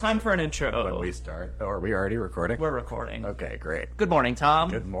Time for an intro. When we start. Oh, are we already recording? We're recording. Okay, great. Good morning,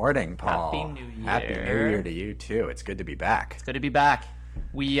 Tom. Good morning, Paul. Happy New Year. Happy New Year to you, too. It's good to be back. It's good to be back.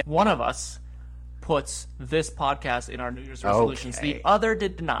 One of us puts this podcast in our New Year's resolutions. Okay. The other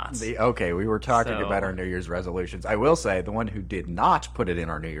did not. We were talking about our New Year's resolutions. I will say the one who did not put it in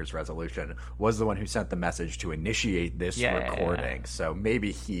our New Year's resolution was the one who sent the message to initiate this recording. So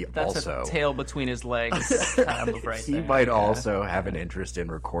maybe That's a tail between his legs kind of right he there. might also have an interest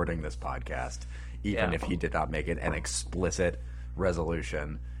in recording this podcast, even if he did not make it an explicit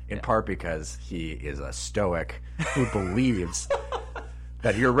resolution, in part because he is a stoic who believes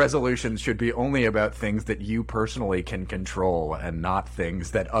that your resolutions should be only about things that you personally can control and not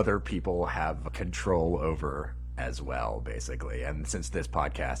things that other people have control over as well, basically. And since this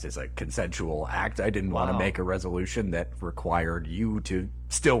podcast is a consensual act, I didn't want to make a resolution that required you to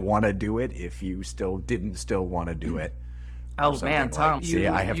still want to do it if you didn't want to do it. Oh man, Tom!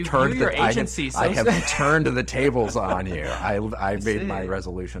 I have turned the tables on you. I made my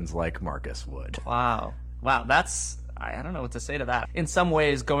resolutions like Marcus would. Wow, that's I don't know what to say to that. In some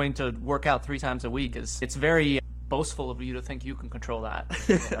ways, going to work out 3 times a week it's very boastful of you to think you can control that.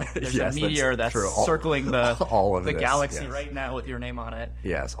 You know, there's a meteor that's circling the galaxy right now with your name on it.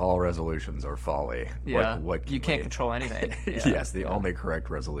 Yes, all resolutions are folly. Yeah, you can't control anything. Yeah. Yes, the only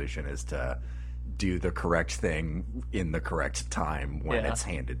correct resolution is to do the correct thing in the correct time when it's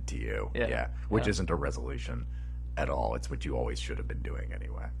handed to you. Which isn't a resolution at all. It's what you always should have been doing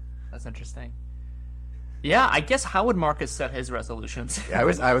anyway. That's interesting. Yeah, I guess how would Marcus set his resolutions? I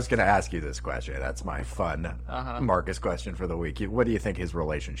was going to ask you this question. That's my fun Marcus question for the week. What do you think his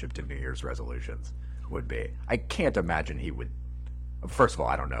relationship to New Year's resolutions would be? I can't imagine he would. First of all,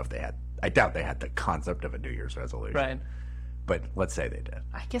 I don't know if I doubt they had the concept of a New Year's resolution. Right. But let's say they did.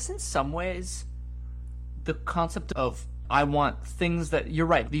 I guess in some ways, the concept of I want things that, you're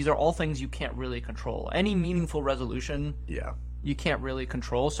right, these are all things you can't really control. Any meaningful resolution. Yeah. You can't really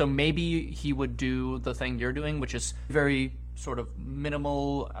control. So maybe he would do the thing you're doing, which is very sort of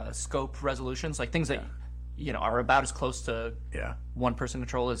minimal scope resolutions, like things that are about as close to one person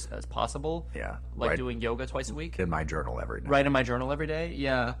control as possible. Yeah. Like doing yoga twice a week. In my journal every day. Right, in my journal every day.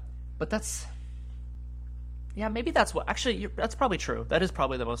 Yeah. But maybe that's that's probably true. That is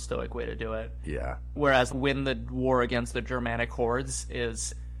probably the most stoic way to do it. Yeah. Whereas win the war against the Germanic hordes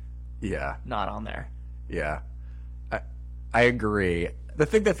is not on there. Yeah. I agree. The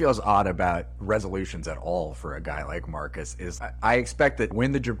thing that feels odd about resolutions at all for a guy like Marcus is I expect that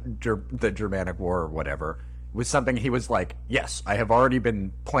when the Germanic War or whatever was something he was like, yes, I have already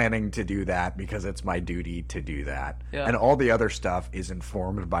been planning to do that because it's my duty to do that. Yeah. And all the other stuff is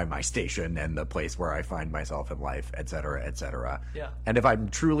informed by my station and the place where I find myself in life, et cetera, et cetera. Yeah. And if I'm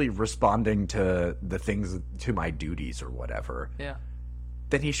truly responding to the things, to my duties or whatever,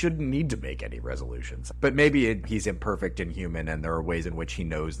 then he shouldn't need to make any resolutions. But maybe he's imperfect and human, and there are ways in which he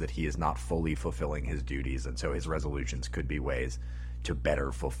knows that he is not fully fulfilling his duties, and so his resolutions could be ways to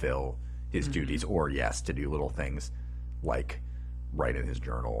better fulfill his duties, or to do little things like write in his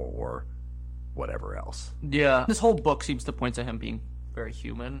journal or whatever else. Yeah. This whole book seems to point to him being very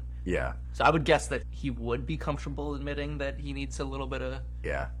human. Yeah. So I would guess that he would be comfortable admitting that he needs a little bit of...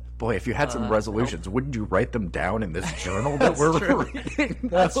 Yeah. Boy, if you had some resolutions, wouldn't you write them down in this journal that we're reading?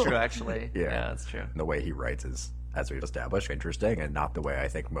 That's true, actually. Yeah, that's true. And the way he writes is, as we've established, interesting, and not the way I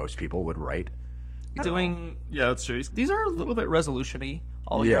think most people would write. That's true. These are a little bit resolution-y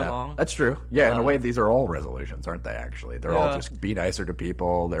all year long. That's true. Yeah, in a way, these are all resolutions, aren't they, actually? They're all just be nicer to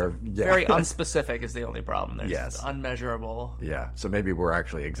people. They're very unspecific is the only problem. They're just unmeasurable. Yeah, so maybe we're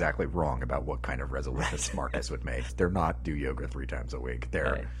actually exactly wrong about what kind of resolutions Marcus would make. They're not do yoga 3 times a week.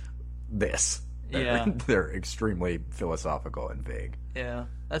 They're this. They're extremely philosophical and vague. Yeah,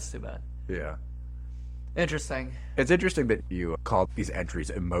 that's too bad. Yeah. Interesting. It's interesting that you call these entries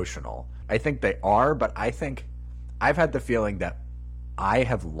emotional. I think they are, but I think I've had the feeling that I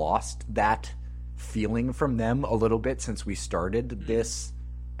have lost that feeling from them a little bit since we started this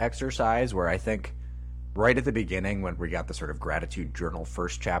exercise, where I think right at the beginning when we got the sort of gratitude journal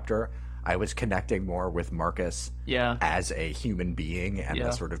first chapter, I was connecting more with Marcus as a human being and the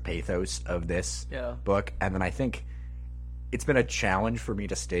sort of pathos of this book. And then I think it's been a challenge for me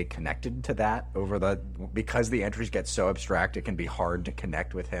to stay connected to that because the entries get so abstract, it can be hard to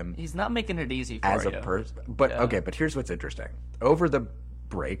connect with him. He's not making it easy for as a person. But okay, but here's what's interesting. Over the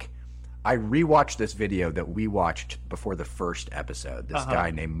break, I rewatched this video that we watched before the first episode. This guy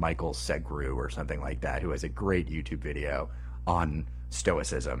named Michael Segru or something like that, who has a great YouTube video on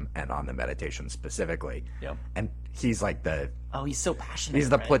Stoicism and on the meditation specifically. Yep. And he's like he's so passionate. He's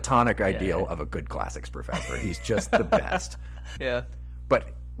the platonic ideal of a good classics professor. He's just the best. Yeah. But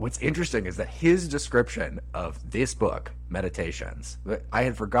what's interesting is that his description of this book, Meditations, I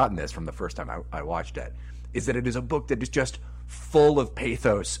had forgotten this from the first time I watched it, is that it is a book that is just full of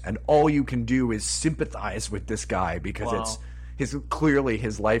pathos, and all you can do is sympathize with this guy because clearly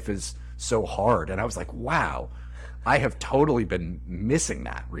his life is so hard. And I was like, wow, I have totally been missing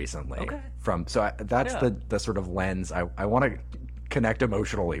that recently. Okay. That's the sort of lens I want to connect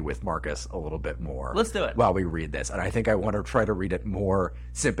emotionally with Marcus a little bit more. Let's do it while we read this. And I think I want to try to read it more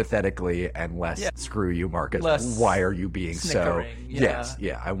sympathetically and less screw you, Marcus. Less why are you being so? Yeah.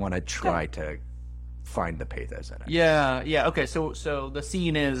 Yes, I want to try to find the pathos in it. Yeah. Okay, so the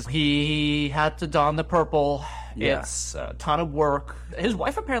scene is he had to don the purple. Yeah. It's a ton of work. His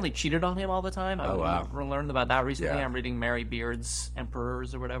wife apparently cheated on him all the time. Wow. I learned about that recently. Yeah. I'm reading Mary Beard's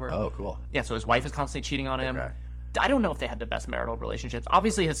Emperors or whatever. Oh, cool. Yeah, so his wife is constantly cheating on him. Okay. I don't know if they had the best marital relationships.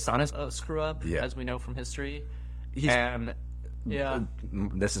 Obviously, his son is a screw up, Yeah. as we know from history.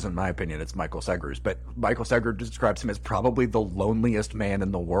 This isn't my opinion, it's Michael Segur's, but Michael Segur describes him as probably the loneliest man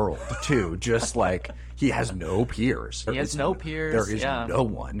in the world, too. Just like, he has no peers. He has no peers. There is no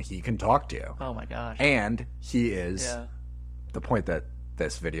one he can talk to. Oh my gosh. And he is, the point that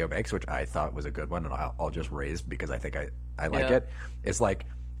this video makes, which I thought was a good one, and I'll just raise because I think I like it, is like,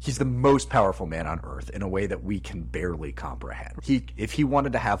 he's the most powerful man on earth in a way that we can barely comprehend. If he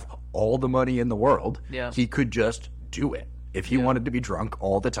wanted to have all the money in the world, he could just do it. If he wanted to be drunk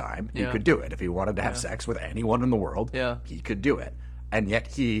all the time, he could do it. If he wanted to have sex with anyone in the world, he could do it. And yet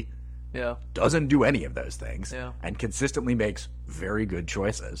he doesn't do any of those things and consistently makes very good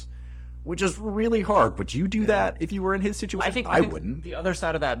choices, which is really hard. Would you do that if you were in his situation? I think wouldn't. The other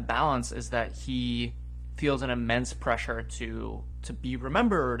side of that balance is that he feels an immense pressure to be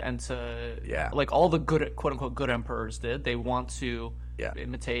remembered and to like all the good, quote unquote, good emperors did. They want to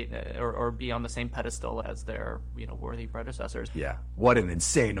imitate or be on the same pedestal as their worthy predecessors. Yeah, what an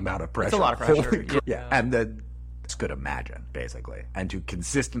insane amount of pressure. It's a lot of pressure. And it's good imagine basically, and to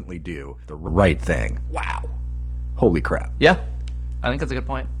consistently do the right thing. Wow, holy crap. Yeah, I think that's a good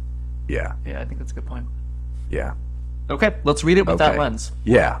point. Yeah, I think that's a good point. Yeah. Okay, let's read it with that lens.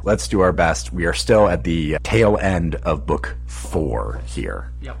 Yeah, let's do our best. We are still at the tail end of book 4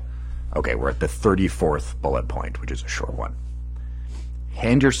 here. Yep. Okay, we're at the 34th bullet point, which is a short one.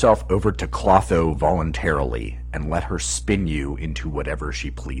 Hand yourself over to Clotho voluntarily and let her spin you into whatever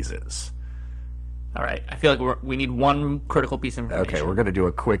she pleases. All right, I feel like we need one critical piece of information. Okay, we're going to do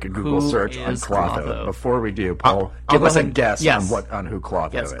a quick Google search on Clotho. Before we do, Paul, I'll give us a guess on who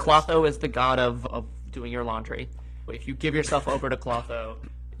Clotho is. Yes, Clotho is the god of doing your laundry. If you give yourself over to Clotho,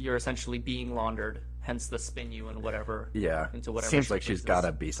 you're essentially being laundered, hence the spin you and whatever. Yeah. Into whatever. Seems like she's got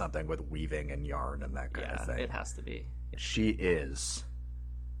to be something with weaving and yarn and that kind of thing. Yeah, it has to be. She is.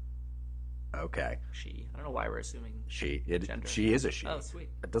 Okay. She. I don't know why we're assuming gender. She is a she. Oh, sweet.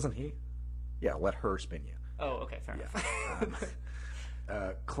 Doesn't he? Yeah, let her spin you. Oh, okay, fair enough.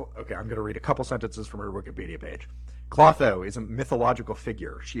 Okay, I'm going to read a couple sentences from her Wikipedia page. Clotho is a mythological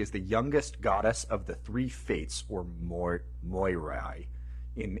figure. She is the youngest goddess of the 3 fates, or Moirai.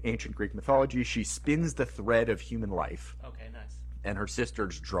 In ancient Greek mythology, she spins the thread of human life. Okay, nice. And her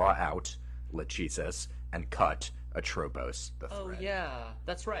sisters draw out Lachesis and cut Atropos, the thread. Oh, yeah,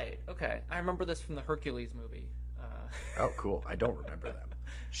 that's right. Okay, I remember this from the Hercules movie. Oh, cool. I don't remember them.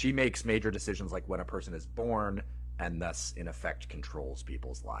 She makes major decisions like when a person is born, and thus, in effect, controls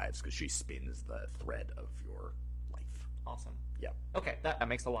people's lives, because she spins the thread of your life. Awesome. Yep. Okay, that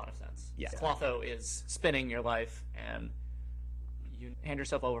makes a lot of sense. Yeah. Clotho is spinning your life, and you hand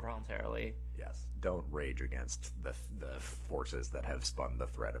yourself over voluntarily. Yes. Don't rage against the forces that have spun the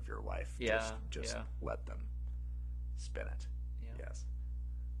thread of your life. Yeah. Just let them spin it. Yeah. Yes.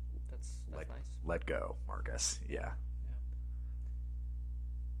 That's nice. Let go, Marcus. Yeah.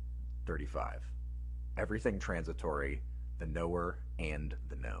 35. Everything transitory, the knower and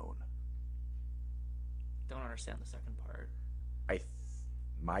the known. Don't understand the second part.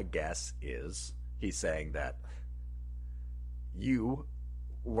 My guess is he's saying that you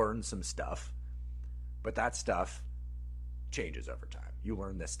learn some stuff, but that stuff changes over time. You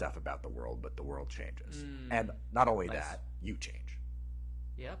learn this stuff about the world, but the world changes. And not only that, you change.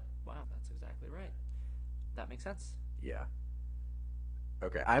 Yep. Wow, that's exactly right. That makes sense. Yeah.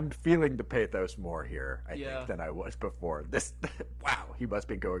 Okay, I'm feeling the pathos more here, I think, than I was before. Wow, he must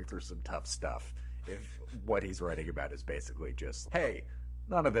be going through some tough stuff if what he's writing about is basically just, hey,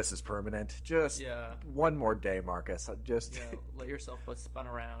 none of this is permanent. Just one more day, Marcus. Let yourself get spun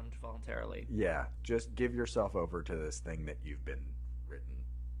around voluntarily. Yeah, just give yourself over to this thing that you've been written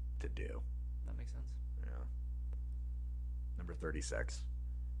to do. That makes sense. Yeah. Number 36.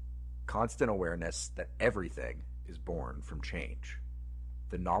 Constant awareness that everything is born from change.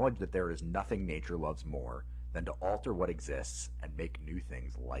 The knowledge that there is nothing nature loves more than to alter what exists and make new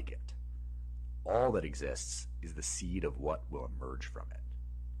things like it. All that exists is the seed of what will emerge from it.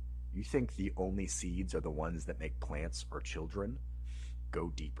 You think the only seeds are the ones that make plants or children?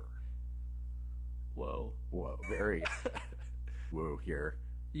 Go deeper. Whoa. Very whoa here.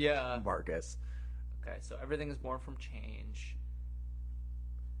 Yeah. Marcus. Okay, so everything is born from change.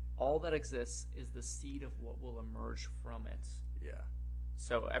 All that exists is the seed of what will emerge from it. Yeah.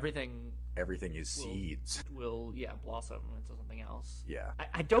 So everything is seeds. Will blossom into something else. Yeah.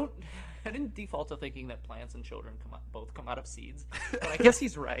 I didn't default to thinking that plants and children both come out of seeds, but I guess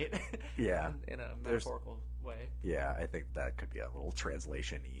he's right. Yeah. in a metaphorical way. Yeah, I think that could be a little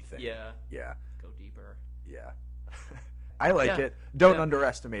translation-y thing. Yeah. Yeah. Go deeper. Yeah. I like it. Don't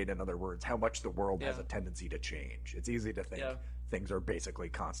underestimate, in other words, how much the world has a tendency to change. It's easy to think things are basically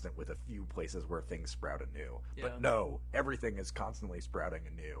constant with a few places where things sprout anew. Yeah. But no, everything is constantly sprouting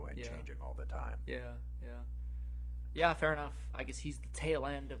anew and changing all the time. Yeah, yeah. Yeah, fair enough. I guess he's the tail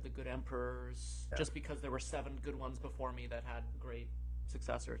end of the good emperors. Yeah. Just because there were 7 good ones before me that had great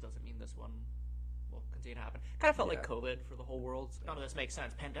successors doesn't mean this one will continue to happen. Kind of felt like COVID for the whole world. None of this makes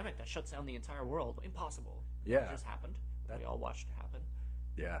sense. Pandemic that shuts down the entire world. Impossible. Yeah. It just happened. We all watched it happen.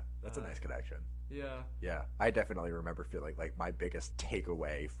 Yeah, that's a nice connection. Yeah. Yeah, I definitely remember feeling like my biggest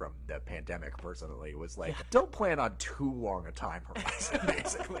takeaway from the pandemic personally was like, don't plan on too long a time horizon,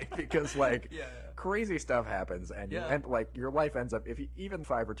 basically, because like crazy stuff happens and like your life ends up, if you, even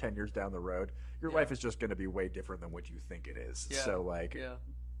 5 or 10 years down the road, your life is just going to be way different than what you think it is. Yeah. So like,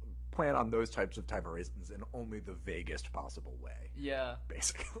 plan on those types of time horizons in only the vaguest possible way. Yeah.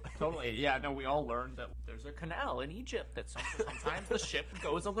 Basically. Totally. Yeah, no, we all learned that there's a canal in Egypt that sometimes the ship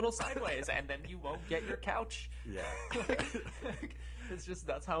goes a little sideways and then you won't get your couch. Yeah. It's just,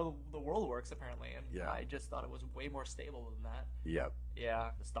 that's how the world works apparently. And I just thought it was way more stable than that. Yep.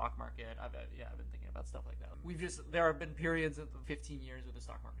 Yeah. The stock market. I've been thinking about stuff like that. There have been periods of 15 years where the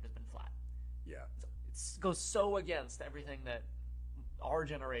stock market has been flat. Yeah. It goes so against everything that our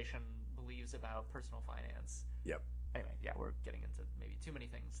generation believes about personal finance. Yep. Anyway, we're getting into maybe too many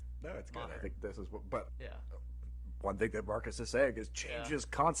things. No, it's good. I think this is what, but one thing that Marcus is saying is change is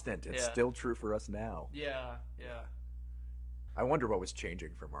constant. It's still true for us now. Yeah. I wonder what was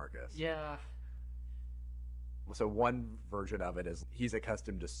changing for Marcus. Yeah. So one version of it is he's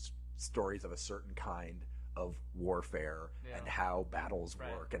accustomed to stories of a certain kind of warfare and how battles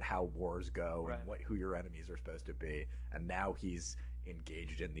work and how wars go and who your enemies are supposed to be. And now he's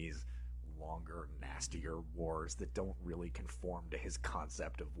engaged in these longer, nastier wars that don't really conform to his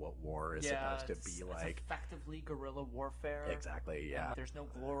concept of what war is supposed to be like. It's effectively guerrilla warfare. Exactly, yeah. There's no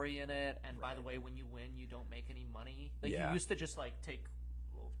glory in it, and by the way, when you win, you don't make any money. Like, you used to just, like, take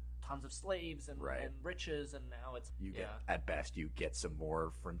tons of slaves and riches, and now it's... At best, you get some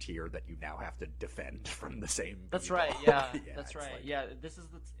more frontier that you now have to defend from the same That's people. Right, yeah. That's right. Like... this is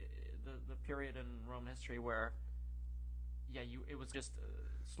the period in Roman history where... it was just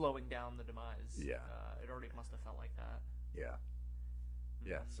slowing down the demise. Yeah. It already must have felt like that. Yeah.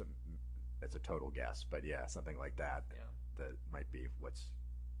 Mm-hmm. Yeah, so it's a total guess, but something like that. Yeah. That might be what's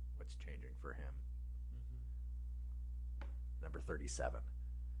changing for him. Mm-hmm. Number 37.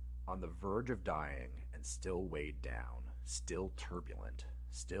 On the verge of dying and still weighed down, still turbulent,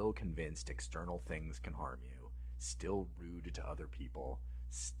 still convinced external things can harm you, still rude to other people,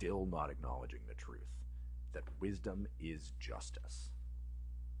 still not acknowledging the truth. That wisdom is justice.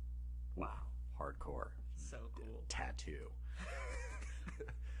 Wow. Hardcore. So cool. Tattoo.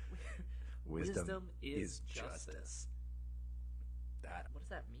 Wisdom is justice. What does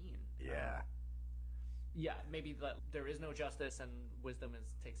that mean? Yeah. Maybe that there is no justice and wisdom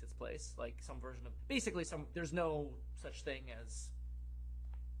takes its place. Like some version of... Basically, there's no such thing as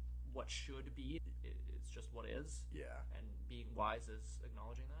what should be. It's just what is. Yeah. And being wise is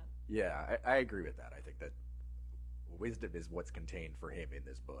acknowledging that. Yeah, I agree with that. I think that wisdom is what's contained for him in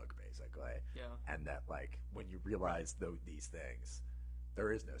this book, basically. Yeah. And that, like, when you realize these things,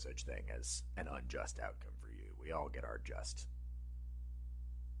 there is no such thing as an unjust outcome for you. We all get our just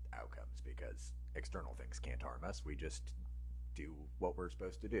outcomes because external things can't harm us. We just do what we're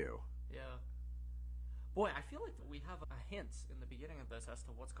supposed to do. Yeah. Boy, I feel like we have a hint in the beginning of this as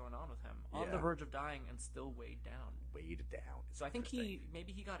to what's going on with him. On the verge of dying and still weighed down. Weighed down. So I think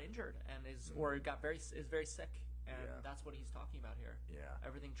maybe he got injured and is very sick, and that's what he's talking about here. Yeah.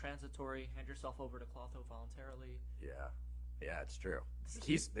 Everything transitory. Hand yourself over to Clotho voluntarily. Yeah. Yeah, it's true.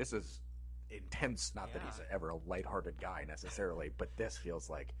 This is intense. Not that he's ever a lighthearted guy necessarily, but this feels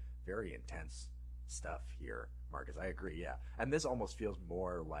like very intense stuff here, Marcus. I agree. Yeah, and this almost feels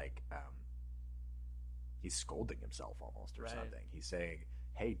more like. He's scolding himself almost or something. He's saying,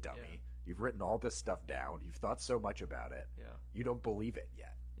 hey, dummy, you've written all this stuff down. You've thought so much about it. Yeah. You don't believe it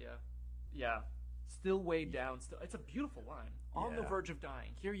yet. Yeah. Yeah. Still weighed down. Still, it's a beautiful line. On the verge of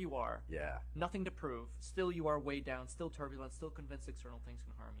dying. Here you are. Yeah. Nothing to prove. Still you are weighed down. Still turbulent. Still convinced external things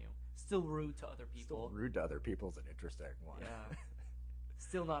can harm you. Still rude to other people. Still rude to other people is an interesting one. Yeah.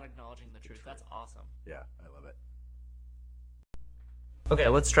 Still not acknowledging the truth. That's awesome. Yeah, I love it. Okay,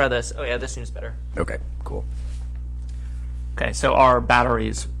 let's try this. Oh yeah, this seems better. Okay, cool. Okay, so our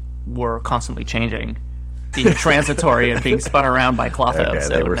batteries were constantly changing, being transitory and being spun around by clotho. Okay, so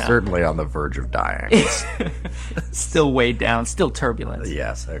they were now, certainly on the verge of dying. still weighed down, still turbulent.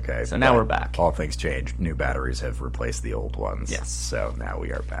 Yes, okay. So now we're back. All things changed. New batteries have replaced the old ones. Yes. So now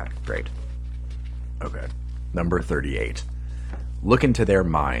we are back. Great. Okay. Number 38. Look into their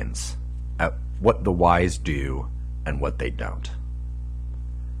minds at what the wise do and what they don't.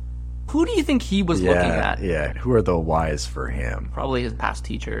 Who do you think he was looking at? Yeah, who are the wise for him? Probably his past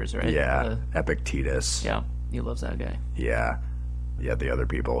teachers, right? Yeah, Epictetus. Yeah, he loves that guy. Yeah. Yeah, the other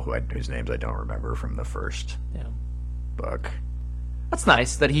people whose names I don't remember from the first book. That's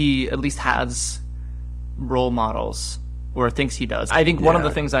nice that he at least has role models, or thinks he does. I think one of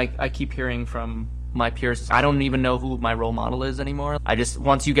the things I keep hearing from my peers is I don't even know who my role model is anymore.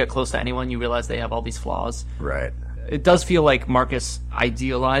 Once you get close to anyone, you realize they have all these flaws. Right. It does feel like Marcus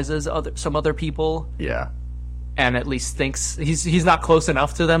idealizes some other people. Yeah. And at least thinks he's not close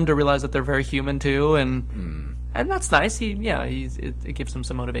enough to them to realize that they're very human too, and that's nice. It gives him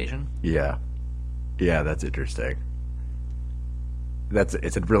some motivation. Yeah. Yeah, that's interesting.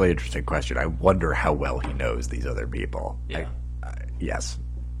 It's a really interesting question. I wonder how well he knows these other people. Yeah. Yes.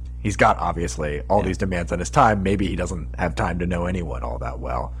 He's got, obviously, all these demands on his time. Maybe he doesn't have time to know anyone all that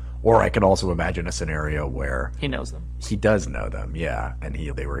well. Or I can also imagine a scenario where he knows them. He does know them, yeah. And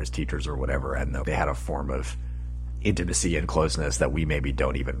they were his teachers or whatever, and they had a form of intimacy and closeness that we maybe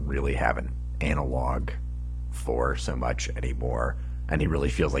don't even really have an analog for so much anymore. And he really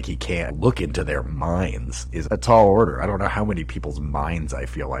feels like he can't look into their minds is a tall order. I don't know how many people's minds I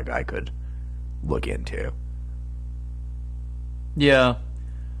feel like I could look into. Yeah.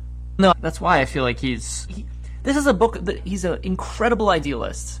 No, that's why I feel like this is a book that he's an incredible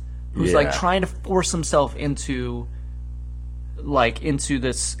idealist who's like trying to force himself into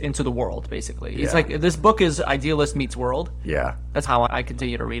the world, basically. He's like, this book is idealist meets world. Yeah. That's how I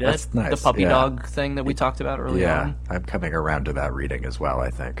continue to read it. That's nice. The puppy dog thing that we talked about earlier on. Yeah, I'm coming around to that reading as well, I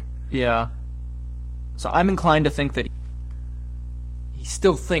think. Yeah. So I'm inclined to think that he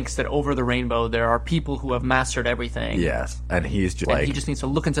still thinks that over the rainbow there are people who have mastered everything. Yes, and he's just he just needs to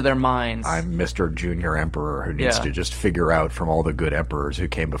look into their minds. I'm Mr. Junior Emperor who needs to just figure out from all the good emperors who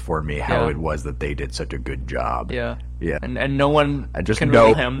came before me how it was that they did such a good job. Yeah. Yeah. And no one can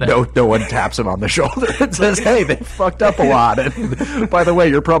rule him. No one taps him on the shoulder and says, hey, they fucked up a lot. And by the way,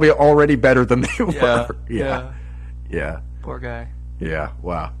 you're probably already better than they were. Yeah. Poor guy. Yeah,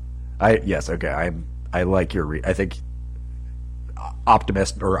 wow. I like your I think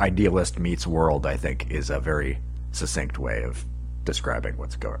optimist or idealist meets world, I think, is a very succinct way of describing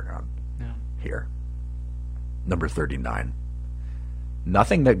what's going on here. Number 39.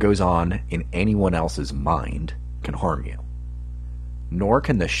 Nothing that goes on in anyone else's mind can harm you, nor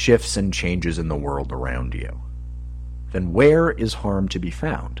can the shifts and changes in the world around you. Then where is harm to be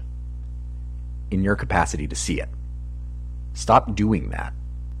found? In your capacity to see it. Stop doing that,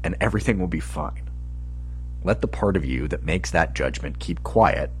 and everything will be fine. Let the part of you that makes that judgment keep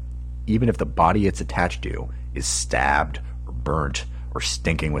quiet, even if the body it's attached to is stabbed or burnt or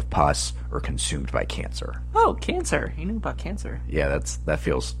stinking with pus or consumed by cancer. Oh, cancer. You knew about cancer. Yeah, that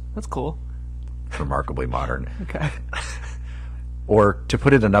feels... That's cool. Remarkably modern. Okay. Or, to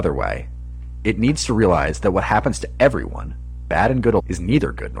put it another way, it needs to realize that what happens to everyone, bad and good, is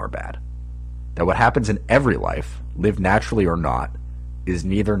neither good nor bad. That what happens in every life, lived naturally or not, is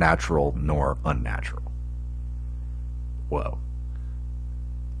neither natural nor unnatural. Whoa.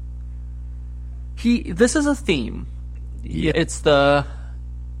 This is a theme. Yeah. It's the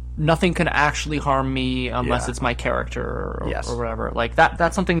nothing can actually harm me unless it's my character or whatever. Like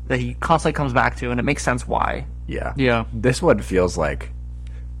that's something that he constantly comes back to, and it makes sense why. Yeah. Yeah. This one feels like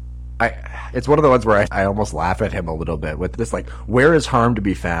it's one of the ones where I almost laugh at him a little bit with this, like, where is harm to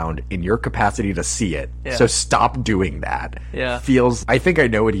be found in your capacity to see it? Yeah. So stop doing that. Yeah. Feels, I think I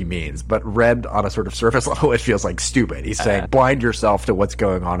know what he means, but read on a sort of surface level, it feels like stupid. He's saying, blind yourself to what's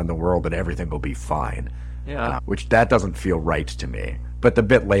going on in the world and everything will be fine. Yeah. Which that doesn't feel right to me. But the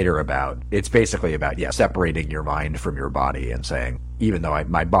bit later it's basically about, separating your mind from your body and saying, even though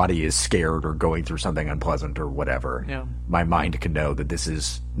my body is scared or going through something unpleasant or whatever, my mind can know that this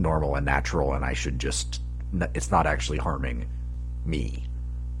is normal and natural and I should it's not actually harming me.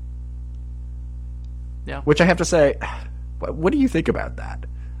 Yeah. Which I have to say, what do you think about that?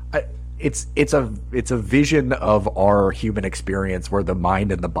 It's a vision of our human experience where the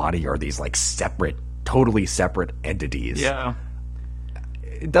mind and the body are these like separate, totally separate entities. Yeah.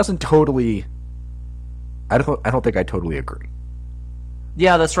 It doesn't totally. I don't think I totally agree.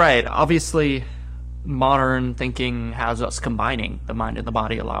 Yeah, that's right. Obviously, modern thinking has us combining the mind and the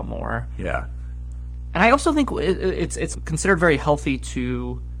body a lot more. Yeah. And I also think it's considered very healthy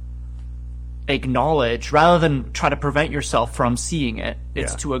to acknowledge rather than try to prevent yourself from seeing it.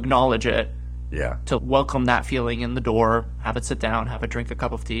 It's to acknowledge it. Yeah. To welcome that feeling in the door, have it sit down, have it drink a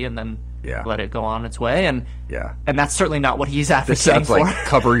cup of tea, and then let it go on its way. And that's certainly not what he's advocating this sounds for. Like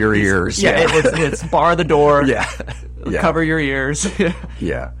cover your ears. It's bar the door. Cover your ears.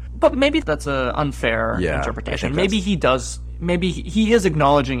 Yeah. But maybe that's an unfair interpretation. Maybe he does. Maybe he is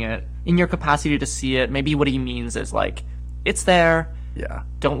acknowledging it in your capacity to see it. Maybe what he means is like, it's there. Yeah.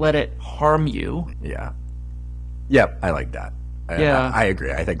 Don't let it harm you. Yeah. Yep. I like that. I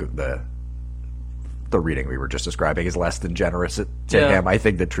agree. I think the reading we were just describing is less than generous to him. I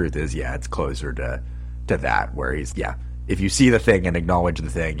think the truth is, it's closer to that, where he's, if you see the thing and acknowledge the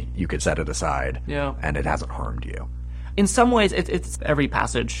thing, you could set it aside, and it hasn't harmed you. In some ways, it's every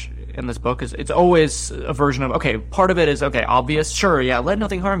passage in this book it's always a version of, okay, part of it is, okay, obvious, sure, let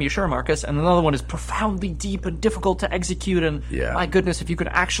nothing harm you, sure, Marcus, and another one is profoundly deep and difficult to execute, and my goodness, if you could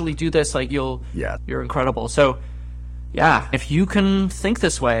actually do this, like, you're incredible. So, if you can think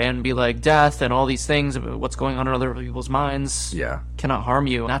this way and be like, death and all these things, what's going on in other people's minds cannot harm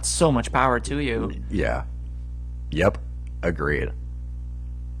you, that's so much power to you. Yeah. Yep. Agreed.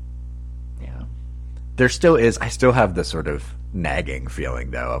 Yeah. There still is, I still have this sort of nagging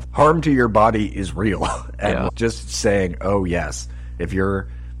feeling, though, of harm to your body is real. And just saying, oh, yes, if you're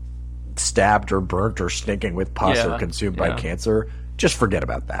stabbed or burnt or stinking with pus or consumed by cancer, just forget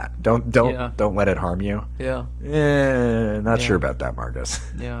about that. Don't let it harm you. Yeah. Not sure about that, Marcus.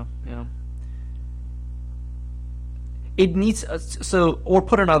 Yeah. It needs or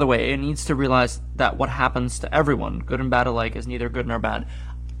put another way, it needs to realize that what happens to everyone, good and bad alike, is neither good nor bad.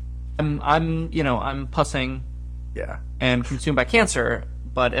 I'm pussing and consumed by cancer,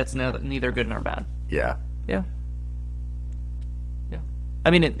 but it's neither good nor bad. Yeah. I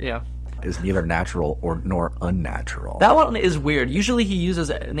mean, is neither natural nor unnatural. That one is weird. Usually he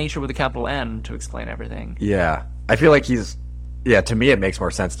uses nature with a capital N to explain everything. Yeah. I feel like to me it makes more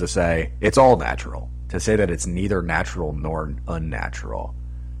sense to say it's all natural. To say that it's neither natural nor unnatural.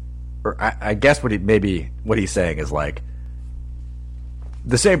 Or I guess what he's saying is like,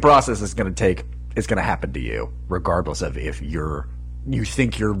 the same process is going to happen to you, regardless of if you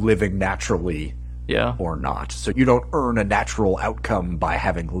think you're living naturally or not. So you don't earn a natural outcome by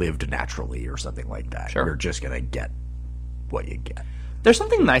having lived naturally or something like that. Sure. You're just going to get what you get. There's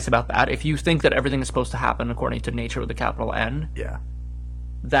something nice about that. If you think that everything is supposed to happen according to nature with a capital N,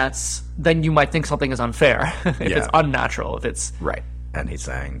 then you might think something is unfair if it's unnatural, if it's right. And he's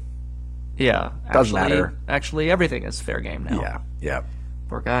saying, doesn't matter. Actually, everything is fair game now. Yeah.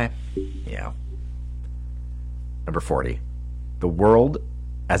 Poor guy. Yeah. Number 40. The world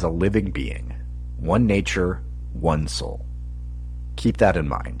as a living being. One nature, one soul. Keep that in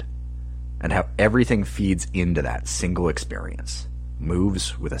mind. And how everything feeds into that single experience,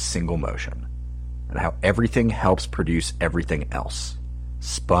 moves with a single motion. And how everything helps produce everything else,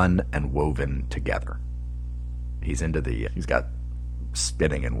 spun and woven together. He's got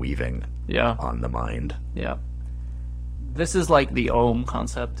spinning and weaving on the mind. Yeah. This is like the Om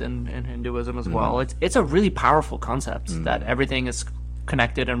concept in Hinduism as well. It's a really powerful concept that everything is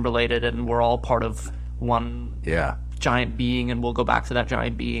connected and related, and we're all part of one giant being, and we'll go back to that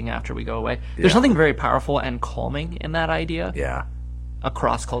giant being after we go away. There's something very powerful and calming in that idea. Yeah.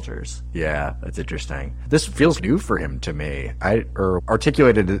 Across cultures. Yeah, that's interesting. This feels new for him to me.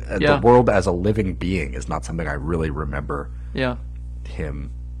 Articulated the world as a living being is not something I really remember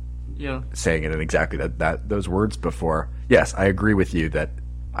him saying it in exactly those words before. Yes, I agree with you that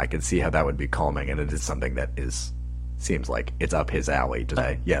I can see how that would be calming, and it is something that seems like it's up his alley to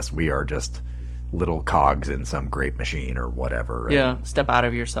say, yes, we are just little cogs in some great machine or whatever. Step out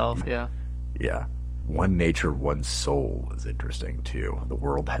of yourself. Yeah. One nature, one soul is interesting too. The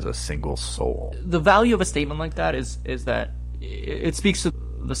world has a single soul. The value of a statement like that is that it speaks to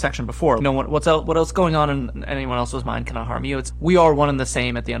the section before. What else going on in anyone else's mind cannot harm you. We are one and the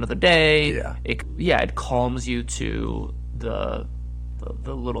same at the end of the day. It calms you to the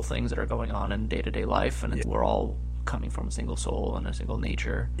little things that are going on in day-to-day life, and we're all coming from a single soul and a single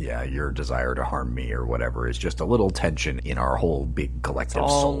nature. Yeah, your desire to harm me or whatever is just a little tension in our whole big collective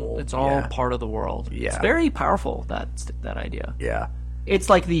soul. It's all part of the world. Yeah. It's very powerful, that idea. Yeah. It's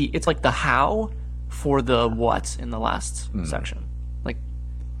like the how for the what in the last section. Like,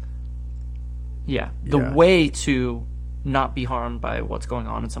 the way to not be harmed by what's going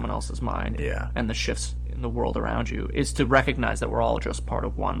on in someone else's mind and the shifts in the world around you is to recognize that we're all just part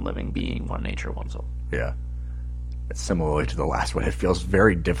of one living being, one nature, one soul. Yeah. Similarly to the last one, it feels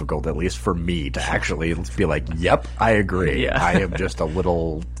very difficult, at least for me, to actually be like, yep, I agree. I am just a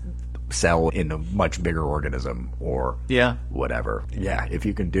little cell in a much bigger organism or whatever. Yeah, if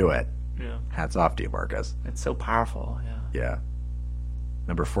you can do it, hats off to you, Marcus. It's so powerful. Yeah.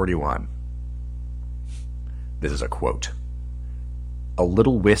 Number 41. This is a quote. A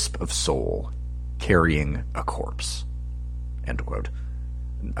little wisp of soul carrying a corpse. End quote.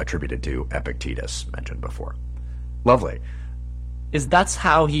 Attributed to Epictetus, mentioned before. Lovely. That's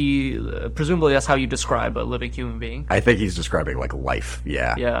how presumably that's how you describe a living human being? I think he's describing like life.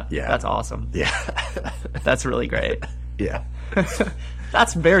 Yeah. That's awesome. Yeah. That's really great. Yeah.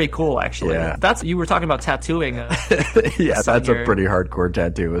 That's very cool, actually. Yeah. You were talking about tattooing. Yeah, that's a pretty hardcore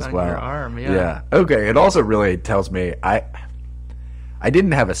tattoo as well. On your arm, Yeah. Okay, it also really tells me, I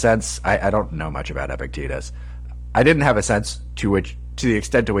didn't have a sense, I don't know much about Epictetus. I didn't have a sense to the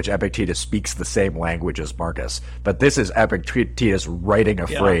extent to which Epictetus speaks the same language as Marcus. But this is Epictetus writing a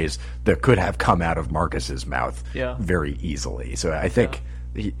phrase that could have come out of Marcus's mouth very easily. So I think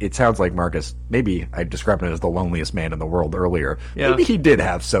it sounds like Marcus, maybe I described him as the loneliest man in the world earlier. Maybe he did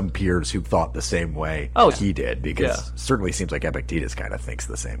have some peers who thought the same way he did, because it certainly seems like Epictetus kind of thinks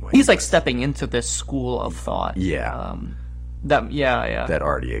the same way. He's like stepping into this school of thought. That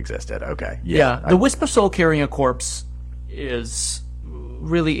already existed. Okay. The wisp of soul carrying a corpse is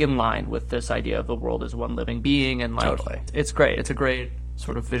really in line with this idea of the world as one living being, and like it's great. It's a great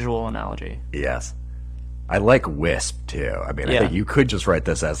sort of visual analogy. Yes. I like wisp too. I mean, I think you could just write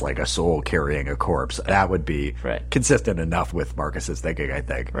this as like a soul carrying a corpse. That would be consistent enough with Marcus's thinking, I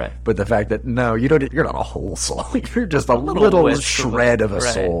think. Right. But the fact that you're not a whole soul. You're just a little shred of a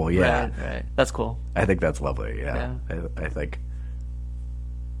soul. Yeah. Right. That's cool. I think that's lovely. Yeah. I think.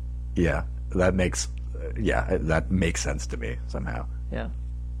 Yeah, that makes sense to me somehow. Yeah.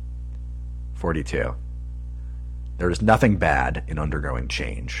 42. There is nothing bad in undergoing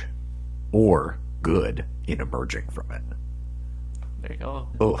change, or good in emerging from it. There you go.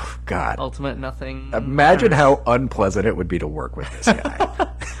 Oh, God. Ultimate nothing. Imagine how unpleasant it would be to work with this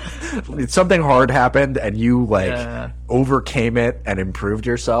guy. Something hard happened and you overcame it and improved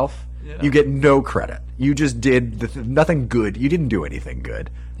yourself. Yeah. You get no credit. You just did nothing good. You didn't do anything good.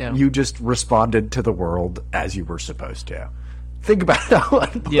 Yeah. You just responded to the world as you were supposed to. Think about how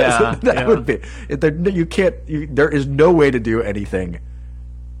unpleasant that would be. There is no way to do anything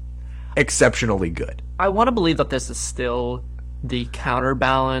exceptionally good. I want to believe that this is still the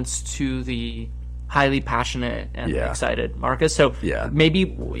counterbalance to the highly passionate and excited Marcus. So maybe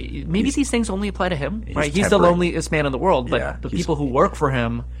these things only apply to him, right? He's the loneliest man in the world, but the people who work for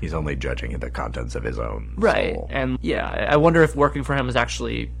him... He's only judging the contents of his own soul. And I wonder if working for him is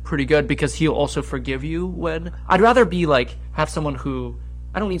actually pretty good, because he'll also forgive you when... I'd rather be have someone who...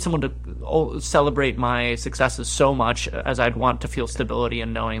 I don't need someone to celebrate my successes so much as I'd want to feel stability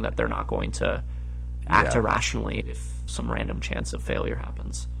in knowing that they're not going to act irrationally if some random chance of failure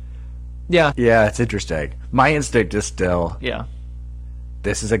happens. Yeah. Yeah, it's interesting. My instinct is still...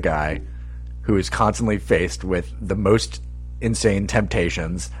 This is a guy who is constantly faced with the most insane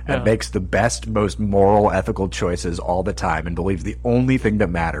temptations and makes the best, most moral, ethical choices all the time and believes the only thing that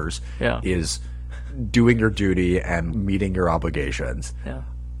matters is doing your duty and meeting your obligations. Yeah.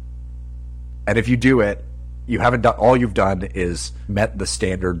 And if you do it, you haven't done... All you've done is met the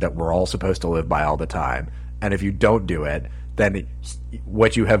standard that we're all supposed to live by all the time. And if you don't do it, then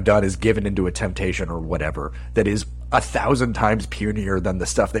what you have done is given into a temptation or whatever that is 1,000 times punier than the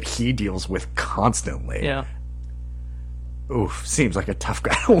stuff that he deals with constantly. Yeah. Oof, seems like a tough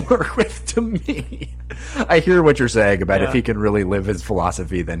guy to work with to me. I hear what you're saying about if he can really live his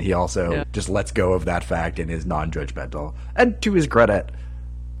philosophy, then he also just lets go of that fact and is non-judgmental. And to his credit,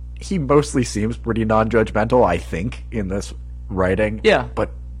 he mostly seems pretty non-judgmental, I think, in this writing. Yeah.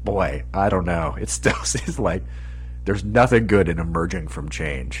 But boy, I don't know. It still seems like there's nothing good in emerging from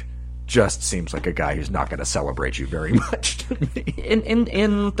change. Just seems like a guy who's not going to celebrate you very much to me.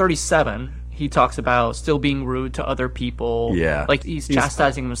 In 37, he talks about still being rude to other people. Yeah. Like he's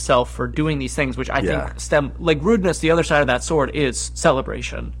chastising himself for doing these things, which I think stem... Like rudeness, the other side of that sword is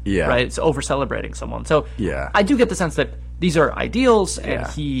celebration. Yeah. Right? It's over-celebrating someone. So I do get the sense that these are ideals and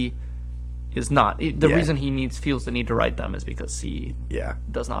he is not... The reason he feels the need to write them is because he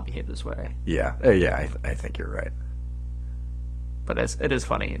does not behave this way. Yeah. I think you're right. But it is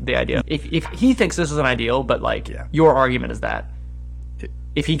funny, the idea. If he thinks this is an ideal, but your argument is that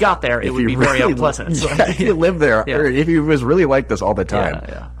if he got there, it would be very unpleasant. Yeah, if you live there, or if he was really like this all the time,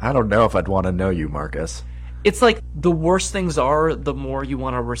 Yeah. I don't know if I'd want to know you, Marcus. It's like the worse things are, the more you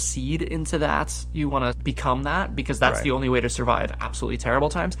want to recede into that. You want to become that because that's the only way to survive absolutely terrible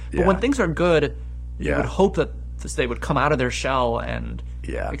times. But when things are good, you would hope that they would come out of their shell and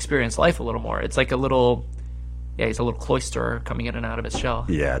experience life a little more. It's like a little, he's a little cloister coming in and out of his shell.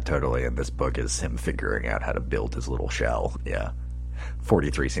 Yeah, totally. And this book is him figuring out how to build his little shell. Yeah.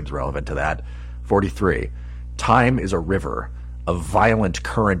 43 seems relevant to that. 43. Time is a river, a violent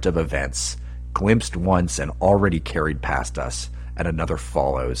current of events, glimpsed once and already carried past us, and another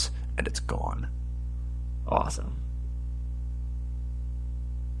follows, and it's gone. Awesome.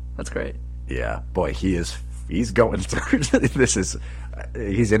 That's great. Yeah, boy, he's going through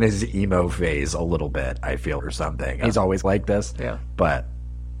he's in his emo phase a little bit, I feel, or something. He's always like this. Yeah. But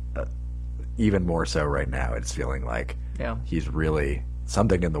even more so right now, it's feeling like he's really,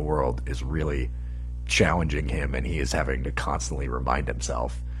 something in the world is really challenging him, and he is having to constantly remind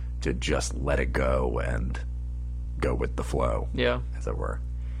himself to just let it go and go with the flow, as it were.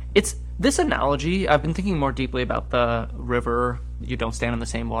 It's this analogy, I've been thinking more deeply about the river, you don't stand in the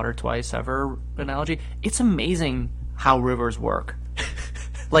same water twice ever analogy. It's amazing how rivers work.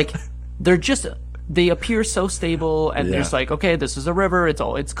 Like, they appear so stable, and there's like, okay, this is a river,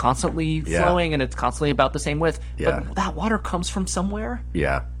 it's constantly flowing, and it's constantly about the same width, but that water comes from somewhere.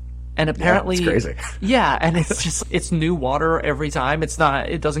 Yeah. And apparently, it's crazy. Yeah, and it's new water every time.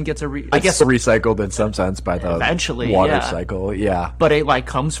 It doesn't get to I guess recycled in some sense by the eventually water cycle. Yeah, but it like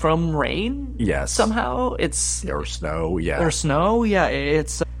comes from rain. Yes, somehow it's or snow. Yeah, or snow. Yeah,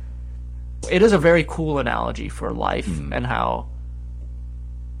 it is a very cool analogy for life and how.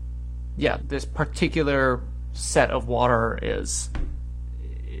 Yeah, this particular set of water is,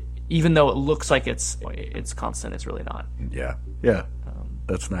 even though it looks like it's constant, it's really not. Yeah.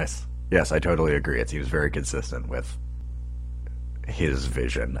 That's nice. Yes, I totally agree. It seems very consistent with his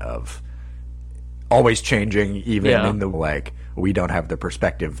vision of always changing, even in the, like, we don't have the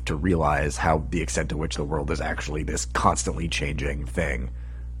perspective to realize how the extent to which the world is actually this constantly changing thing.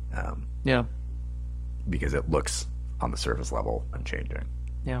 Because it looks, on the surface level, unchanging.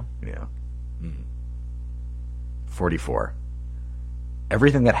 Yeah. 44.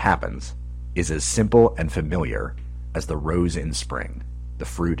 Everything that happens is as simple and familiar as the rose in spring, the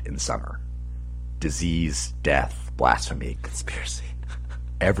fruit in summer, disease, death, blasphemy, conspiracy.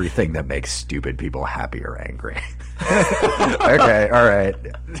 Everything that makes stupid people happy or angry. Okay, all right.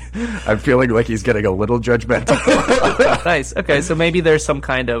 I'm feeling like he's getting a little judgmental. Nice. Okay, so maybe there's some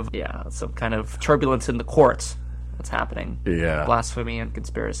kind of turbulence in the courts that's happening. Yeah. Blasphemy and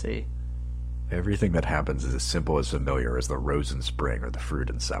conspiracy. Everything that happens is as simple as familiar as the rose in spring or the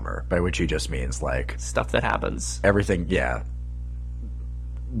fruit in summer, by which he just means, like, stuff that happens. Everything,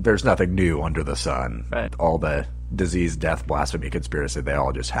 there's nothing new under the sun. Right. All the disease, death, blasphemy, conspiracy, they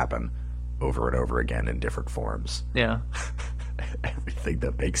all just happen over and over again in different forms. Yeah. Everything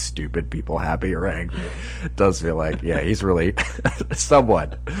that makes stupid people happy or angry. It does feel like, he's really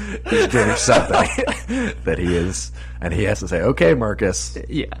somewhat he's doing something that he is, and he has to say, okay, Marcus.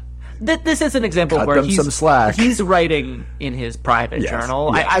 Yeah. This is an example where he's writing in his private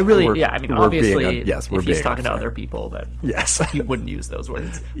journal. Yeah, obviously, if he's talking to other people, then he wouldn't use those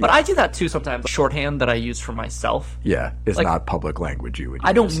words. But I do that too sometimes. Shorthand that I use for myself. Yeah, it's like, not public language you would use.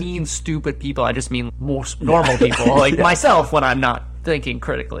 I don't mean stupid people. I just mean more normal people, like myself, when I'm not thinking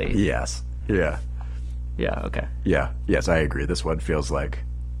critically. Yes. Yeah. Yeah, okay. Yeah. Yes, I agree. This one feels like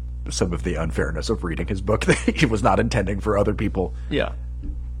some of the unfairness of reading his book that he was not intending for other people. Yeah.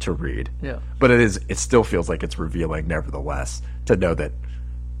 To read. Yeah. But it still feels like it's revealing, nevertheless, to know that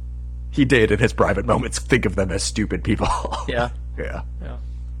he did in his private moments think of them as stupid people. Yeah. Yeah.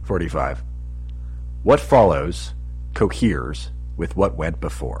 45. What follows coheres with what went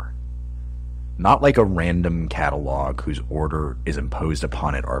before. Not like a random catalog whose order is imposed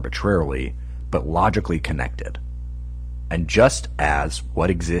upon it arbitrarily, but logically connected. And just as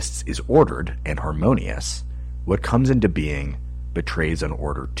what exists is ordered and harmonious, what comes into being betrays an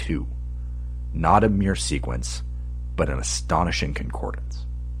order too, not a mere sequence, but an astonishing concordance.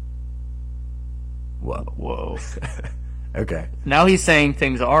 Whoa. Okay. Now he's saying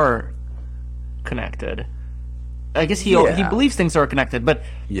things are connected. I guess he believes things are connected, but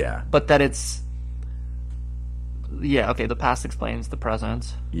that it's okay. The past explains the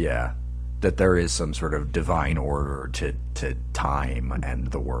present. Yeah, that there is some sort of divine order to time and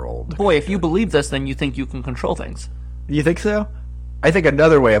the world. Boy, if you believe this, then you think you can control things. You think so? I think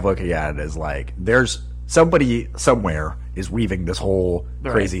another way of looking at it is like there's somebody somewhere is weaving this whole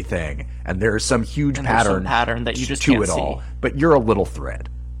crazy thing, and there's some huge pattern that you just to can't it see. all, but you're a little thread.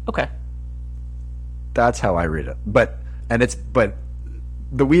 Okay. That's how I read it. But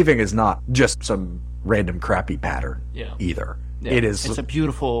the weaving is not just some random crappy pattern either. Yeah. It's a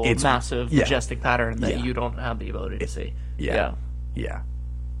beautiful, massive, majestic pattern that you don't have the ability to see. Yeah.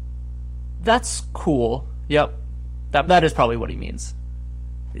 That's cool. Yep. That is probably what he means.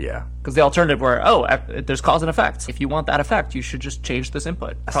 Yeah. Because the alternative where, there's cause and effect. If you want that effect, you should just change this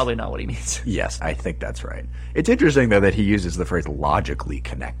input. Probably not what he means. Yes, I think that's right. It's interesting, though, that he uses the phrase logically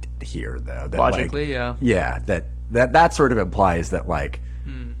connected here, though. That, logically, yeah. Yeah, that sort of implies that, like,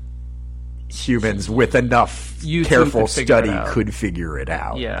 humans with enough careful study could figure it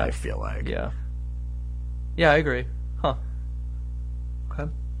out, I feel like. Yeah. Yeah, I agree. Huh.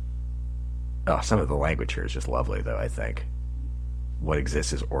 Okay. Oh, some of the language here is just lovely, though, I think. What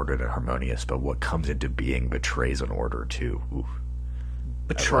exists is ordered and harmonious, but what comes into being betrays an order, too. Ooh.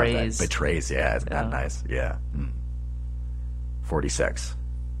 Betrays. Betrays, yeah. Isn't that nice? Yeah. 46.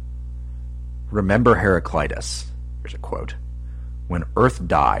 Remember Heraclitus. Here's a quote. When earth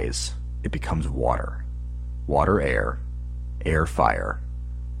dies, it becomes water. Water, air. Air, fire.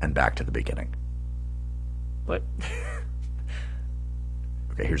 And back to the beginning. What?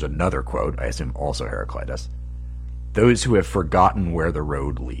 Okay, here's another quote. I assume also Heraclitus. Those who have forgotten where the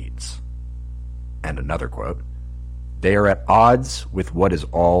road leads. And another quote. They are at odds with what is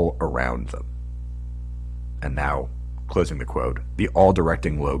all around them. And now, closing the quote, the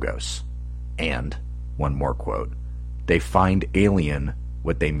all-directing Logos. And, one more quote, they find alien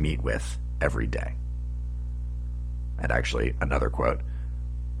what they meet with every day. And actually, another quote,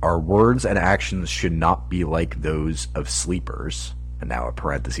 our words and actions should not be like those of sleepers, and now a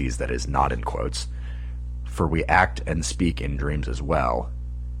parenthesis that is not in quotes, for we act and speak in dreams as well,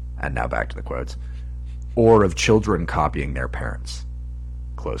 and now back to the quotes, or of children copying their parents,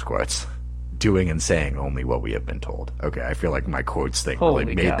 close quotes, doing and saying only what we have been told. Okay, I feel like my quotes thing really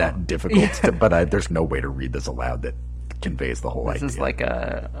made that difficult, but there's no way to read this aloud that conveys the whole idea. This is like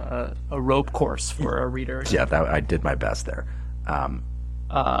a rope course for a reader. Yeah, I did my best there.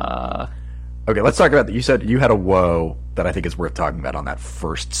 Okay, let's talk about that. You said you had a woe that I think is worth talking about on that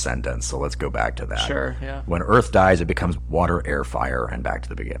first sentence, so let's go back to that. Sure, yeah. When Earth dies, it becomes water, air, fire, and back to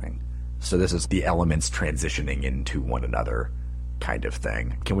the beginning. So this is the elements transitioning into one another kind of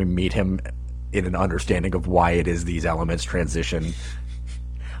thing. Can we meet him in an understanding of why it is these elements transition?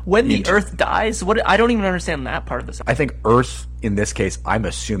 When the Earth dies? What? I don't even understand that part of this. I think Earth, in this case, I'm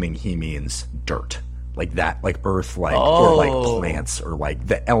assuming he means dirt. Like that, like Earth, or like plants, or like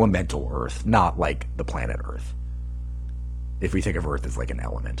the elemental Earth, not like the planet Earth. If we think of Earth as like an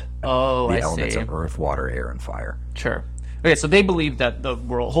element. Oh, the elements of Earth, water, air, and fire. Sure. Okay, so they believe that the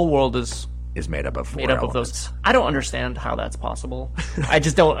whole world is made up of four elements. Of those. I don't understand how that's possible. I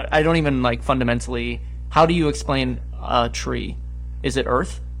don't even like fundamentally. How do you explain a tree? Is it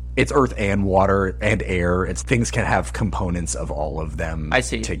Earth? It's Earth and water and air. Things can have components of all of them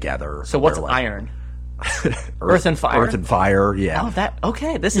together. So what's iron? Earth and fire. Earth and fire, yeah. Oh,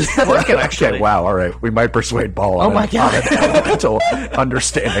 okay. This is working, actually. Okay, wow, all right. We might persuade Paul on an elemental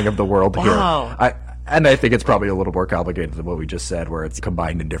understanding of the world here. Wow. And I think it's probably a little more complicated than what we just said, where it's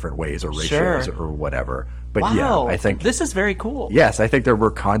combined in different ways or ratios or whatever. But I think... This is very cool. Yes, I think there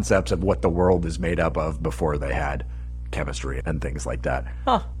were concepts of what the world is made up of before they had chemistry and things like that.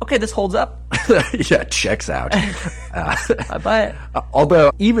 Huh. Okay, this holds up. Yeah, checks out. I buy it.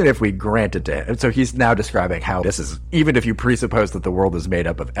 Although, even if we grant it to him, so he's now describing how this is, even if you presuppose that the world is made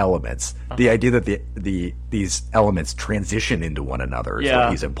up of elements, the idea that these elements transition into one another is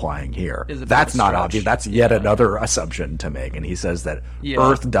what he's implying here. That's not obvious. That's yet another assumption to make. And he says that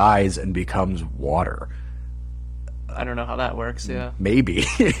Earth dies and becomes water. I don't know how that works, Maybe.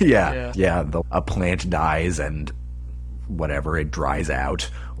 Yeah. A plant dies and whatever, it dries out,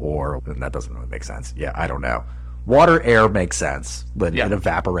 or that doesn't really make sense. Yeah, I don't know. Water, air makes sense. But it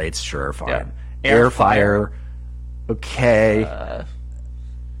evaporates, sure, fine. Yeah. Air, fire, okay.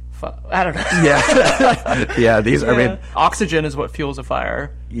 I don't know. Yeah. Yeah, these, I mean... Oxygen is what fuels a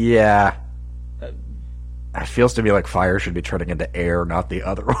fire. Yeah. It feels to me like fire should be turning into air, not the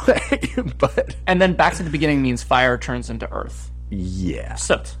other way. But and then back to the beginning means fire turns into earth. Yeah.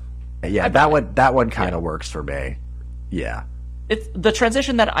 Soot. Yeah, that one kind of works for me. Yeah. It's the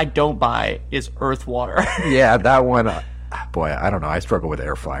transition that I don't buy is earth water. Yeah, that one. Boy, I don't know. I struggle with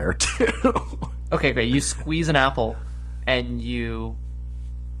air fire too. Okay. You squeeze an apple, and you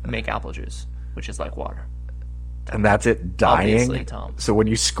make apple juice, which is like water. And that's it dying? Obviously, Tom. So when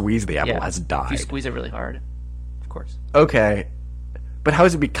you squeeze the apple, it has died. If you squeeze it really hard, of course. Okay. But how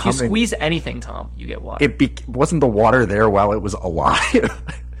is it If you becoming? squeeze anything, Tom, you get water. Wasn't the water there while it was alive?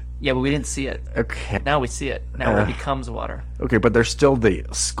 Yeah, but we didn't see it. Okay. Now we see it. Now it becomes water. Okay, but there's still the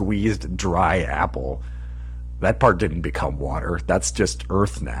squeezed dry apple. That part didn't become water. That's just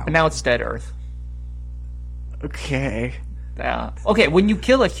earth now. And now it's dead Earth. Okay. Yeah. Okay, when you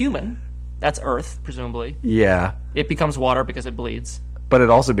kill a human, that's Earth, presumably. Yeah. It becomes water because it bleeds. But it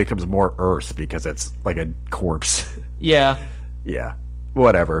also becomes more earth because it's like a corpse. Yeah. Yeah.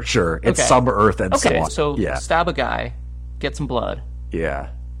 Whatever. Sure. It's Okay. some earth and some Okay, water. so Yeah. stab a guy, get some blood. Yeah.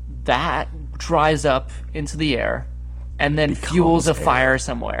 That dries up into the air and then fuels a air. fire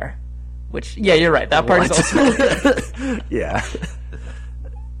somewhere. Which, yeah, you're right. That part is also... Yeah.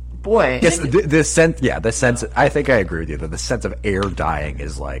 Boy. Yes, the sense. I think I agree with you that the sense of air dying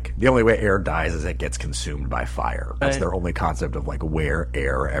is like the only way air dies is it gets consumed by fire. That's Right. their only concept of like where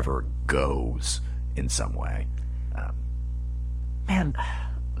air ever goes in some way. Man,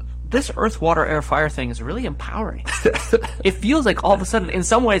 this earth, water, air, fire thing is really empowering. It feels like all of a sudden, in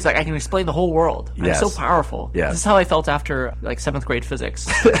some ways, like I can explain the whole world. Yes. I'm so powerful. Yes. This is how I felt after like 7th grade physics.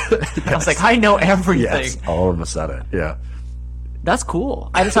 I was like, I know everything. Yes, all of a sudden. Yeah. That's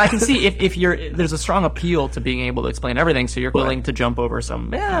cool. So I can see if there's a strong appeal to being able to explain everything, so you're willing to jump over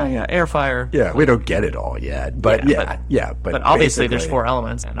some air, fire. Yeah, we don't get it all yet, but But obviously there's basically- 4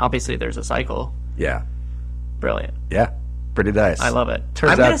 elements, and obviously there's a cycle. Yeah, Brilliant. yeah, pretty nice. I love it.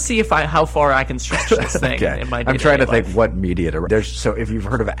 Turns I'm gonna out- see how far I can stretch this thing Okay, in my I'm trying to day-to-day think life. what media to. There's so if you've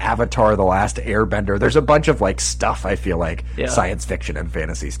heard of Avatar: The Last Airbender, there's a bunch of like stuff. I feel like Yeah. science fiction and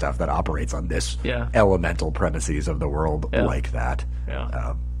fantasy stuff that operates on this Yeah. elemental premises of the world Yeah. like that.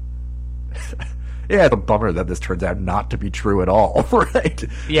 Yeah. Yeah, it's a bummer that this turns out not to be true at all, right?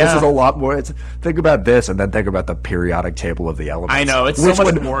 Yeah. This is a lot more. Think about this, and then think about the periodic table of the elements. I know, it's Which so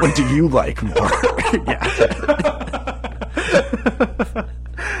much one, more. What do you like more?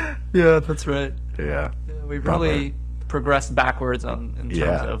 Yeah, that's right. yeah. We've really progressed backwards in terms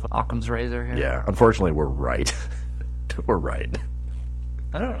Yeah. of Occam's razor here. Yeah. Unfortunately, we're right. We're right.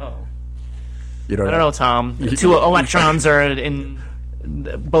 I don't know. You know. I don't know, Tom. 2 electrons are in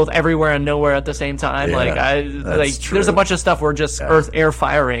both everywhere and nowhere at the same time. Yeah, that's true. there's a bunch of stuff we're just earth air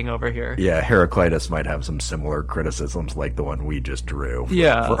firing over here. Yeah, Heraclitus might have some similar criticisms like the one we just drew for,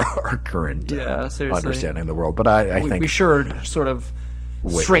 Yeah. for our current Yeah, seriously. understanding of the world. But I think We sure sort of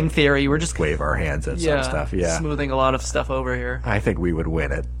string theory. We're just wave our hands at some stuff. Yeah. smoothing a lot of stuff over here. I think we would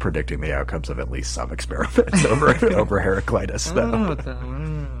win at predicting the outcomes of at least some experiments over Heraclitus. I don't know Though. what that-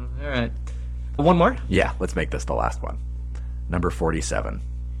 all right. One more? Yeah, let's make this the last one. Number 47.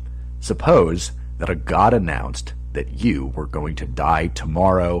 Suppose that a god announced that you were going to die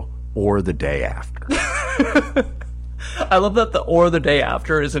tomorrow or the day after. I love that the "or the day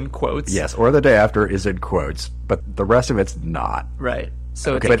after" is in quotes. Yes, or the day after is in quotes, but the rest of it's not. Right.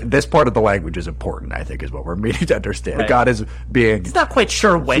 So Okay, it's, but this part of the language is important, I think, is what we're meaning to understand. Right. God is being... he's not quite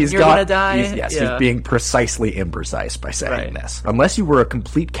sure when He's you're got- going to die. He's Yeah. being precisely imprecise by saying Right. this. Unless you were a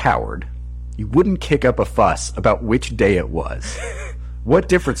complete coward, you wouldn't kick up a fuss about which day it was. What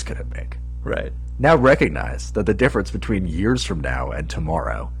difference could it make? Right. Now recognize that the difference between years from now and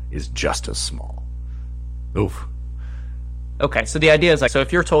tomorrow is just as small. Oof. Okay, so the idea is like, so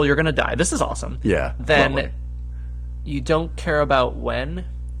if you're told you're going to die, this is awesome. Yeah. Then lovely. you don't care about when.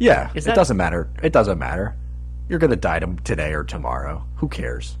 Yeah, Is it that- doesn't matter. It doesn't matter. You're going to die today or tomorrow. Who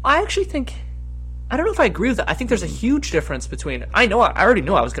cares? I actually think, I don't know if I agree with that. I think there's a huge difference between, I already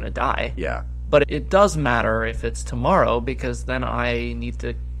knew I was going to die. Yeah. But it does matter if it's tomorrow, because then I need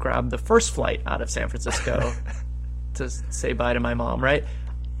to grab the first flight out of San Francisco to say bye to my mom, right?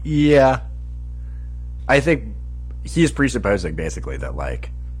 Yeah. I think he's presupposing basically that,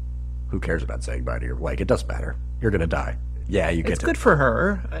 like, who cares about saying bye to your... Like, it doesn't matter. You're going to die. Yeah, you get It's to... good for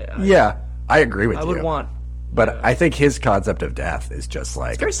her. Yeah, I agree with I you. would want... But I think his concept of death is just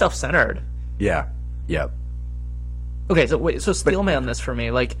like... It's very self-centered. Yeah. Yep. Okay, so wait, so steelman this for me.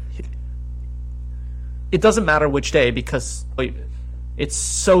 Like, it doesn't matter which day, because it's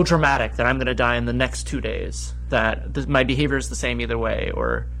so dramatic that I'm going to die in the next 2 days that my behavior is the same either way,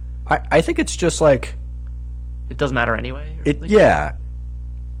 or I think it's just like... it doesn't matter anyway. or something? Yeah.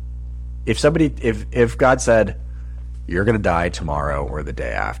 If somebody... If God said, you're going to die tomorrow or the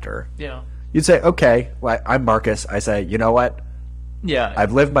day after... Yeah. You'd say, okay, well, I'm Marcus. I say, you know what? Yeah.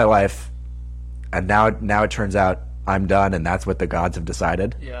 I've lived my life, and now it turns out I'm done, and that's what the gods have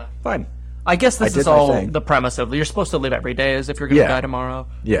decided. Yeah. Fine. I guess this did is my all thing. the premise of you're supposed to live every day as if you're going to Yeah. die tomorrow.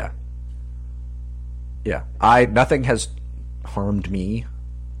 Yeah. Yeah. Nothing has harmed me.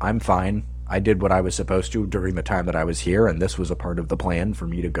 I'm fine. I did what I was supposed to during the time that I was here, and this was a part of the plan for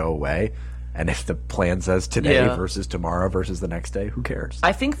me to go away. And if the plan says today Yeah. versus tomorrow versus the next day, who cares?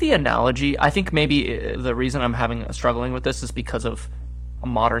 I think the analogy, I think maybe the reason I'm struggling with this is because of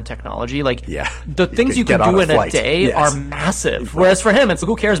modern technology. Like, the things you can do in a day are massive. Whereas for him, it's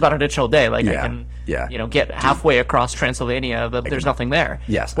who cares about an additional day? Like, I can, get halfway across Transylvania, but there's nothing there.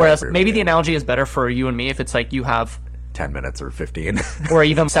 Yes. Whereas maybe the analogy is better for you and me if it's like you have 10 minutes or 15. or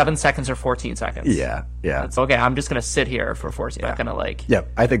even 7 seconds or 14 seconds. Yeah. It's okay. I'm just going to sit here for 14. I'm not going to like. Yep.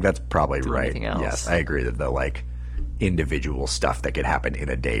 I think that's probably do right. anything else. Yes. I agree that the like individual stuff that could happen in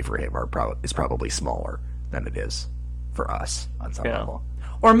a day for him is probably smaller than it is for us on some level.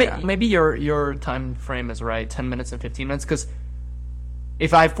 Or maybe your time frame is right, 10 minutes and 15 minutes, because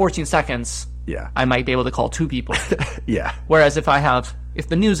if I have 14 seconds, I might be able to call 2 people. Whereas if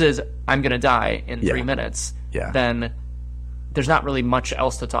the news is I'm going to die in 3 minutes, then there's not really much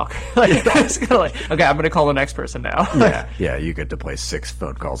else to talk. It's kind of like, okay, I'm going to call the next person now. You get to play 6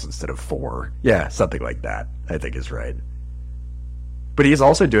 phone calls instead of 4. Yeah, something like that, I think is right. But he's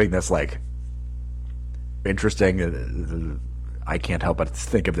also doing this, like, interesting... I can't help but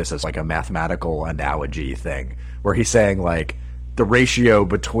think of this as like a mathematical analogy thing, where he's saying like the ratio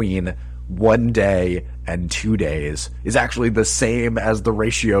between 1 day and 2 days is actually the same as the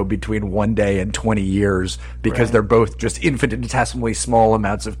ratio between 1 day and 20 years because they're both just infinitesimally small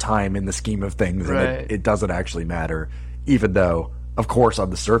amounts of time in the scheme of things, and it doesn't actually matter, even though, of course, on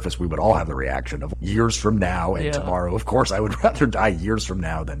the surface we would all have the reaction of years from now and tomorrow. Of course, I would rather die years from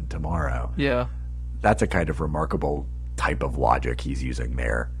now than tomorrow. Yeah. That's a kind of remarkable type of logic he's using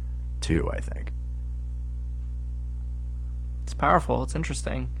there too, I think. It's powerful. It's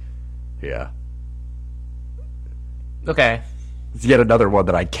interesting. Yeah. Okay. It's yet another one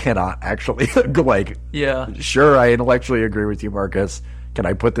that I cannot actually like. Yeah. Sure, I intellectually agree with you, Marcus. Can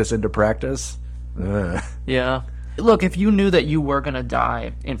I put this into practice? Yeah. Look, if you knew that you were going to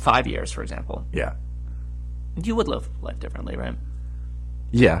die in 5 years, for example. Yeah. You would live life differently, right?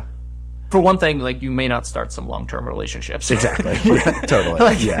 Yeah. For one thing, like, you may not start some long-term relationships. Exactly. Totally.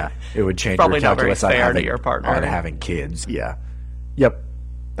 Like, it would change your calculus on having, your partner. On having kids. Yeah. Yep.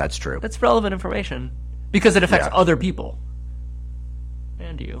 That's true. That's relevant information because it affects other people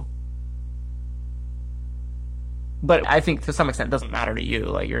and you. But I think to some extent it doesn't matter to you.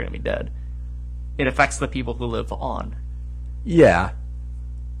 Like, you're going to be dead. It affects the people who live on. Yeah.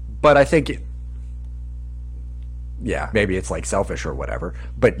 But I think... maybe it's like selfish or whatever,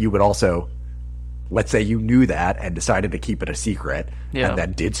 but you would also, let's say you knew that and decided to keep it a secret and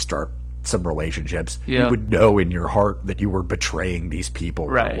then did start some relationships, you would know in your heart that you were betraying these people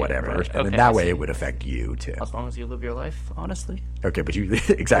or whatever. And in that way it would affect you too. As long as you live your life honestly. Okay, but you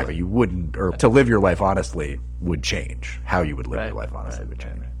exactly, you wouldn't, or to live your life honestly would change. How you would live your life honestly would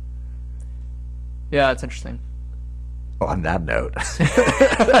change. Yeah, it's interesting. On that note.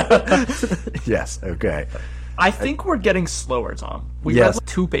 Yes, okay. I think we're getting slower, Tom. We read like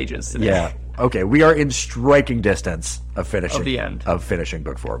 2 pages today. Yeah. Okay, we are in striking distance of finishing of the end of finishing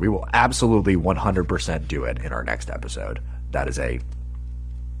book 4. We will absolutely 100% do it in our next episode. That is a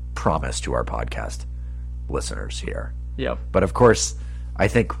promise to our podcast listeners here. Yep. But of course, I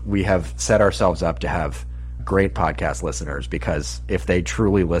think we have set ourselves up to have great podcast listeners, because if they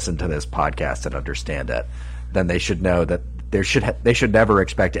truly listen to this podcast and understand it, then they should know that they should never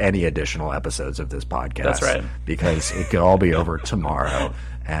expect any additional episodes of this podcast. That's right. Because it could all be over tomorrow.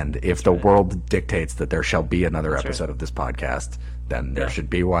 And if the world dictates that there shall be another episode of this podcast, then there should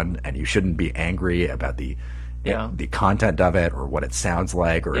be one, and you shouldn't be angry about the content of it or what it sounds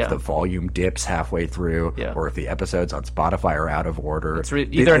like, or if the volume dips halfway through, or if the episodes on Spotify are out of order. It's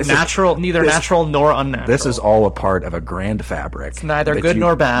neither natural nor unnatural. This is all a part of a grand fabric. It's neither good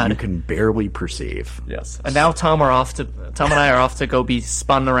nor bad. You can barely perceive. Yes. And now Tom and I are off to go be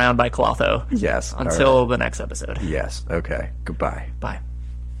spun around by Clotho. Yes. Until the next episode. Yes. Okay. Goodbye. Bye.